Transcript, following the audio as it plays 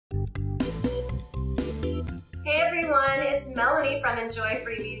Hey everyone, it's Melanie from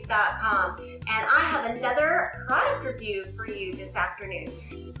EnjoyFreebies.com, and I have another product review for you this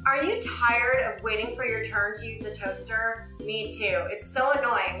afternoon. Are you tired of waiting for your turn to use the toaster? Me too. It's so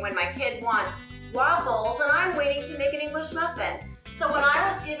annoying when my kid wants waffles and I'm waiting to make an English muffin. So when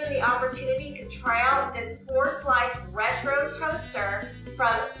I was given the opportunity to try out this 4-slice retro toaster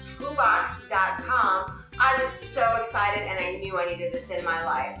from Tobox.com, I was so excited and I knew I needed this in my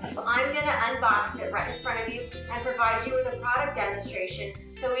life. So I'm going to unbox it right in front of you and provide you with a product demonstration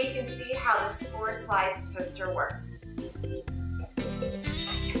so we can see how this 4-slice toaster works.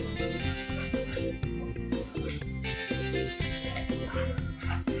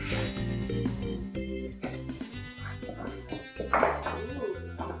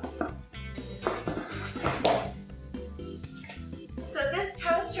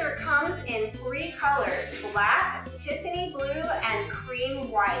 Toaster comes in 3 colors, black, Tiffany blue, and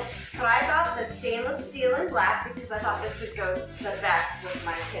cream white. But I got the stainless steel and black because I thought this would go the best with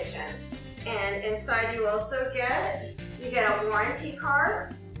my kitchen. And inside you also get a warranty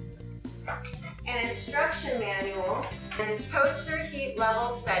card, an instruction manual, and this toaster heat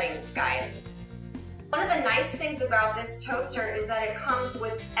level settings guide. One of the nice things about this toaster is that it comes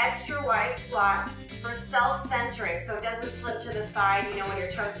with extra wide slots for self-centering, so it doesn't slip to the side, you know, when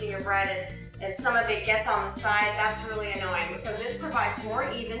you're toasting your bread and some of it gets on the side. That's really annoying. So this provides more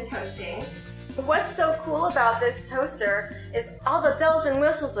even toasting. What's so cool about this toaster is all the bells and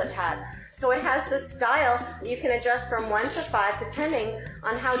whistles it has. So it has this dial you can adjust from 1 to 5 depending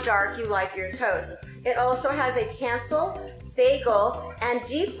on how dark you like your toast. It also has a cancel, bagel, and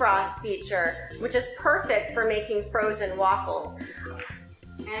defrost feature, which is perfect for making frozen waffles.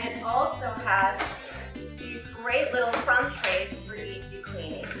 And it also has these great little crumb trays for easy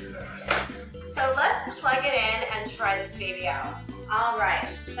cleaning. So let's plug it in and try this baby out. All right,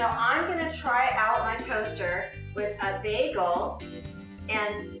 so I'm gonna try out my toaster with a bagel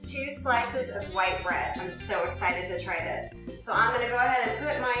and 2 slices of white bread. I'm so excited to try this. So I'm gonna go ahead and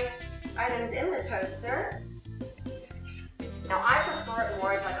put my items in the toaster. Now I prefer it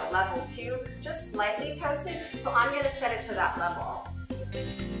more like a level 2, just slightly toasted, so I'm gonna set it to that level.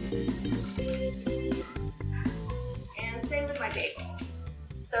 And same with my bagel.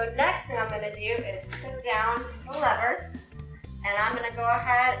 So next thing I'm gonna do is put down the levers, and I'm gonna go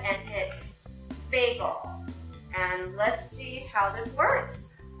ahead and hit bagel. And let's see how this works.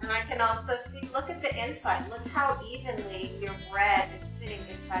 And I can also see, look at the inside. Look how evenly your bread is sitting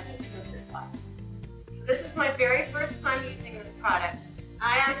inside the toaster slot. This is my very first time using this product.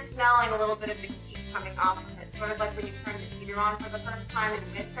 I am smelling a little bit of the heat coming off of it. Sort of like when you turn the heater on for the first time in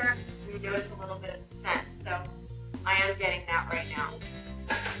winter, you notice a little bit of scent. So I am getting that right now.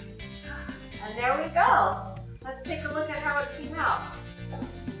 And there we go. Let's take a look at how it came out.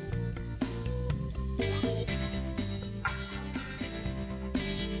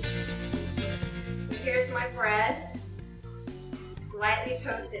 So here's my bread. Slightly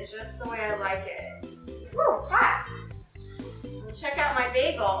toasted, just the way I like it. Woo, hot! And check out my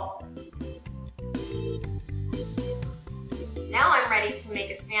bagel. Now I'm ready to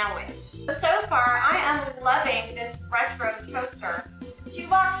make a sandwich. So far, I am loving this retro toaster.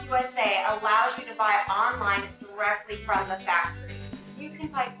 Tobox USA allows you to buy online directly from the factory. You can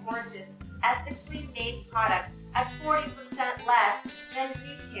buy gorgeous, ethically made products at 40% less than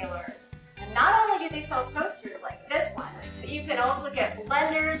retailers. And not only do they sell toasters like this one, but you can also get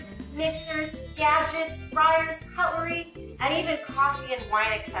blenders, mixers, gadgets, fryers, cutlery, and even coffee and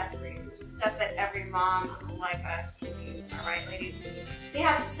wine accessories, which is stuff that every mom like us can use. All right, ladies? They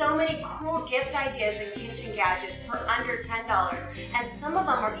have so many cool gift ideas and kitchen gadgets for under $10, and some of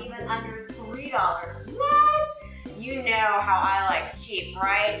them are even under $3. What? You know how I like cheap,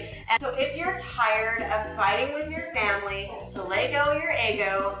 right? And so if you're tired of fighting with your family to let go your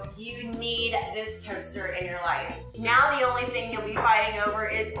Eggo, you need this toaster in your life. Now the only thing you'll be fighting over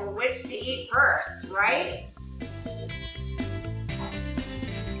is which to eat first, right?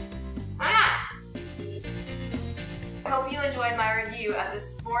 I hope you enjoyed my review of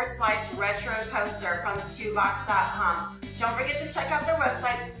this 4-slice retro toaster from Tobox.com. Don't forget to check out their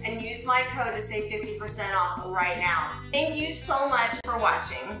website and use my code to save 50% off right now. Thank you so much for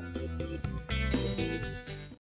watching.